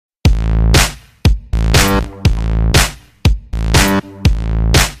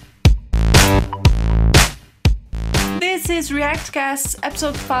is ReactCasts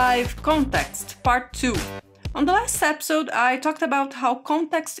Episode 5 Context, Part 2. On the last episode, I talked about how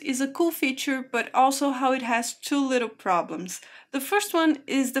context is a cool feature, but also how it has two little problems. The first one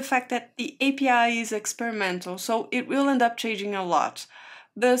is the fact that the API is experimental, so it will end up changing a lot.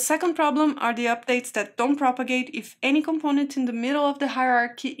 The second problem are the updates that don't propagate if any component in the middle of the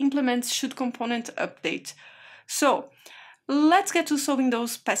hierarchy implements should component update. So, let's get to solving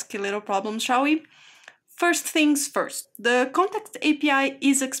those pesky little problems, shall we? First things first, the context API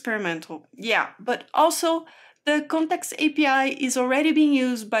is experimental, yeah, but also the context API is already being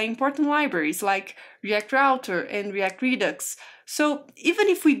used by important libraries like React Router and React Redux. So even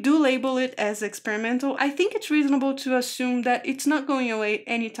if we do label it as experimental, I think it's reasonable to assume that it's not going away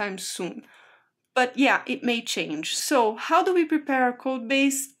anytime soon. But yeah, it may change. So how do we prepare our code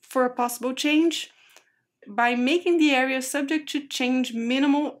base for a possible change? By making the area subject to change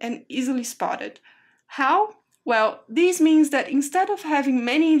minimal and easily spotted. How? Well, this means that instead of having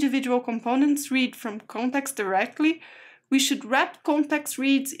many individual components read from context directly, we should wrap context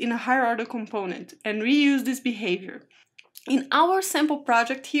reads in a higher order component and reuse this behavior. In our sample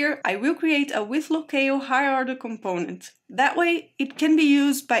project here, I will create a with locale higher order component. That way, it can be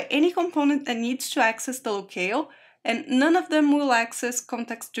used by any component that needs to access the locale, and none of them will access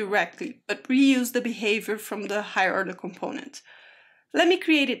context directly, but reuse the behavior from the higher order component. Let me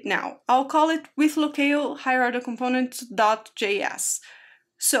create it now. I'll call it with locale higher order component.js.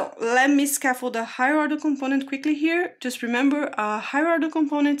 So let me scaffold a higher order component quickly here. Just remember, a higher order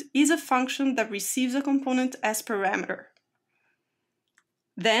component is a function that receives a component as parameter.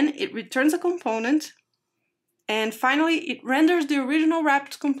 Then it returns a component, and finally it renders the original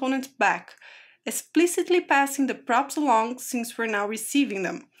wrapped component back, explicitly passing the props along since we're now receiving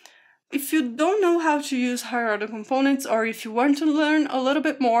them. If you don't know how to use higher order components, or if you want to learn a little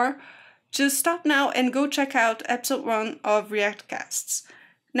bit more, just stop now and go check out episode 1 of ReactCasts.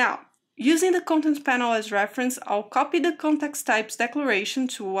 Now, using the content panel as reference, I'll copy the context types declaration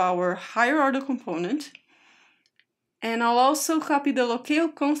to our higher order component, and I'll also copy the locale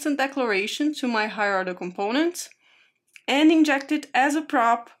constant declaration to my higher order component, and inject it as a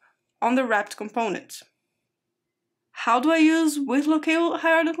prop on the wrapped component. How do I use with locale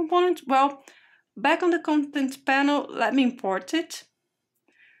higher order component? Well, back on the content panel, let me import it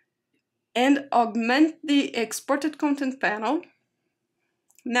and augment the exported content panel.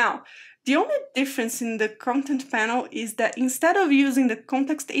 Now, the only difference in the content panel is that instead of using the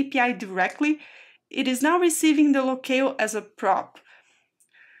context API directly, it is now receiving the locale as a prop.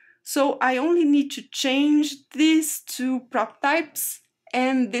 So I only need to change this to prop types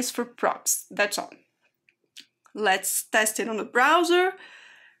and this for props. That's all. Let's test it on the browser.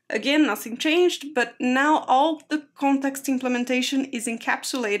 Again, nothing changed, but now all the context implementation is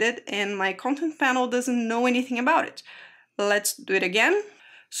encapsulated and my content panel doesn't know anything about it. Let's do it again.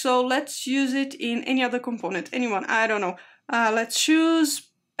 So let's use it in any other component. Anyone, I don't know. Let's choose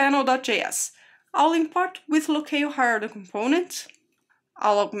panel.js. I'll import with locale higher order component.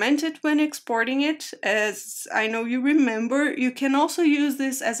 I'll augment it when exporting it. As I know you remember, you can also use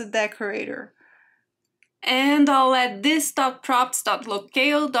this as a decorator. And I'll add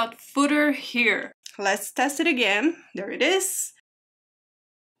this.props.locale.footer here. Let's test it again. There it is.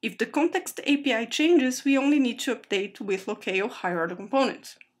 If the context API changes, we only need to update with locale higher order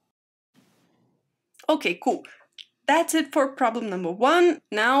component. Okay, cool. That's it for problem number 1.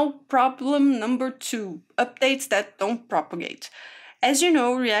 Now problem number 2, updates that don't propagate. As you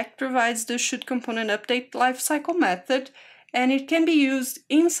know, React provides the should component update lifecycle method, and it can be used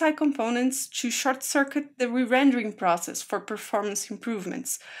inside components to short-circuit the re-rendering process for performance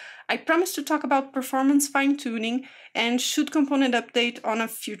improvements. I promised to talk about performance fine-tuning and should component update on a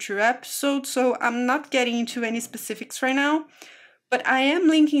future episode, so I'm not getting into any specifics right now, but I am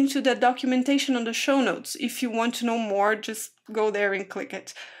linking to the documentation on the show notes. If you want to know more, just go there and click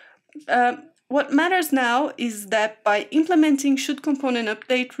it. What matters now is that by implementing should component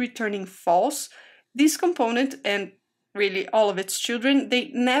update returning false, this component, and really all of its children,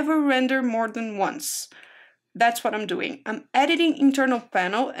 they never render more than once. That's what I'm doing. I'm editing internal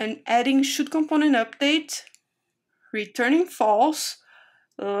panel and adding should component update, returning false.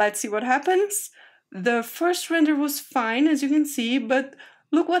 Let's see what happens. The first render was fine, as you can see, but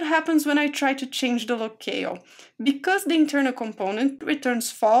look what happens when I try to change the locale. Because the internal component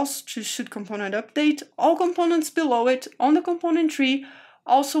returns false to should component update, all components below it on the component tree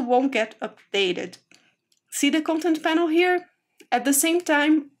also won't get updated. See the content panel here? At the same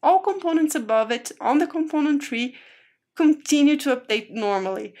time, all components above it on the component tree continue to update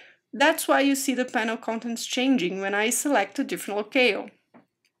normally. That's why you see the panel contents changing when I select a different locale.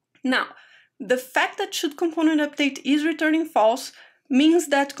 Now, The fact that should_component_update is returning false means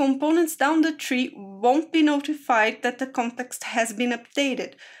that components down the tree won't be notified that the context has been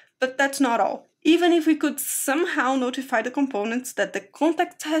updated, but that's not all. Even if we could somehow notify the components that the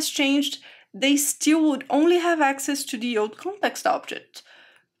context has changed, they still would only have access to the old context object.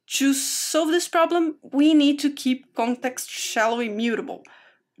 To solve this problem, we need to keep context shallow immutable.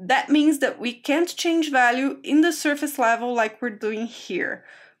 That means that we can't change value in the surface level like we're doing here.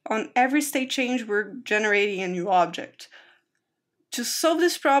 On every state change, we're generating a new object. To solve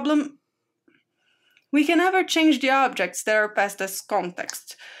this problem, we can never change the objects that are passed as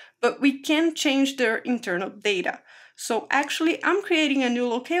context, but we can change their internal data. So actually, I'm creating a new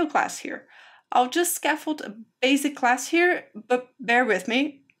locale class here. I'll just scaffold a basic class here, but bear with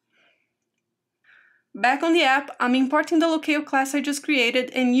me. Back on the app, I'm importing the locale class I just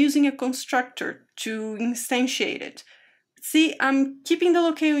created and using a constructor to instantiate it. See, I'm keeping the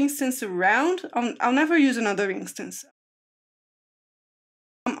locale instance around. I'll never use another instance.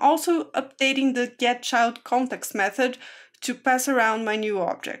 I'm also updating the getChildContext method to pass around my new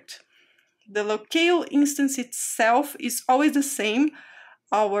object. The locale instance itself is always the same.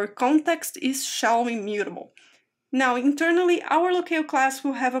 Our context is shallow immutable. Now, internally, our locale class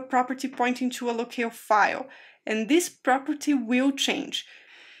will have a property pointing to a locale file, and this property will change.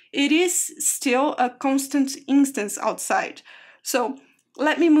 It is still a constant instance outside. So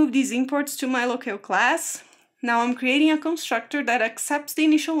let me move these imports to my locale class. Now I'm creating a constructor that accepts the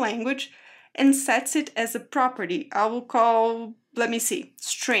initial language and sets it as a property. I will call,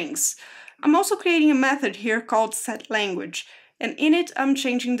 strings. I'm also creating a method here called setLanguage, and in it I'm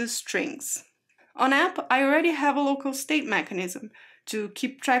changing the strings. On app, I already have a local state mechanism to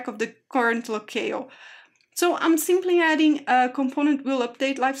keep track of the current locale. So I'm simply adding a component will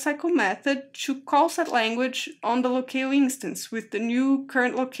update lifecycle method to call setLanguage on the locale instance with the new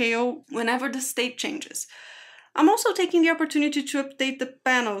current locale whenever the state changes. I'm also taking the opportunity to update the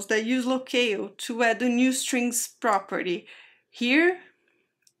panels that use locale to add the new strings property here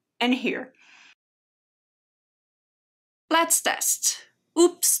and here. Let's test.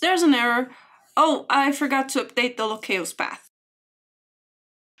 Oops, there's an error. Oh, I forgot to update the locale's path.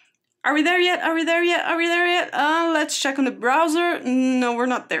 Are we there yet? Are we there yet? Are we there yet? Let's check on the browser. No, we're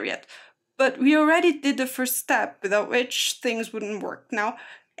not there yet. But we already did the first step, without which things wouldn't work. Now,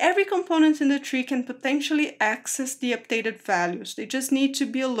 every component in the tree can potentially access the updated values. They just need to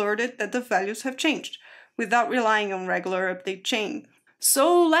be alerted that the values have changed, without relying on regular update chain.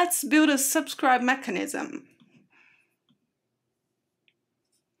 So let's build a subscribe mechanism.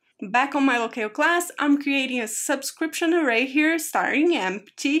 Back on my locale class, I'm creating a subscription array here, starting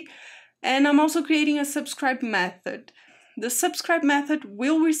empty, and I'm also creating a subscribe method. The subscribe method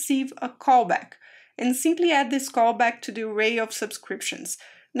will receive a callback, and simply add this callback to the array of subscriptions.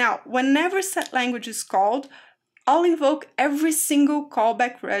 Now, whenever setLanguage is called, I'll invoke every single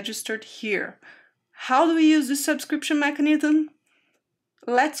callback registered here. How do we use the subscription mechanism?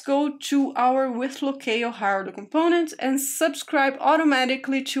 Let's go to our withLocale hierarchy component and subscribe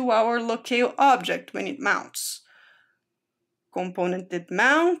automatically to our locale object when it mounts. Component did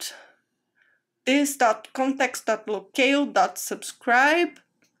mount. This.context.locale.subscribe.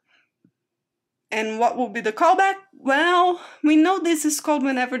 And what will be the callback? Well, we know this is called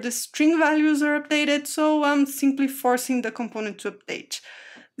whenever the string values are updated, so I'm simply forcing the component to update.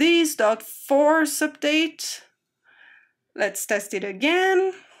 This.forceUpdate. Let's test it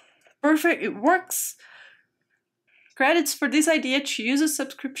again. Perfect, it works. Credits for this idea to use a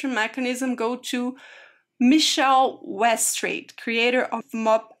subscription mechanism go to Michelle Westrate, creator of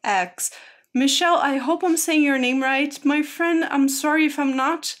MobX. Michelle, I hope I'm saying your name right. My friend, I'm sorry if I'm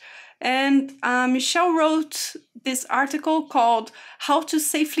not. And Michelle wrote this article called How to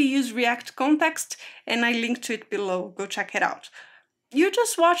Safely Use React Context, and I linked to it below. Go check it out. You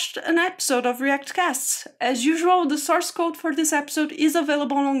just watched an episode of ReactCasts. As usual, the source code for this episode is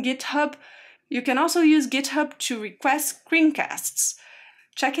available on GitHub. You can also use GitHub to request screencasts.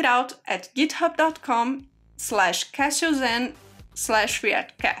 Check it out at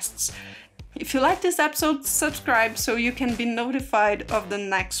github.com/cassiozen/reactcasts. If you like this episode, subscribe so you can be notified of the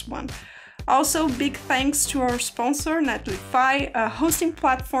next one. Also, big thanks to our sponsor, Netlify, a hosting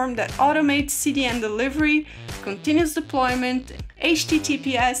platform that automates CDN delivery, continuous deployment,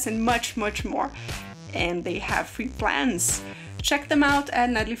 HTTPS, and much, much more. And they have free plans. Check them out at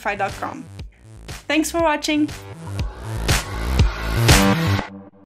netlify.com. Thanks for watching!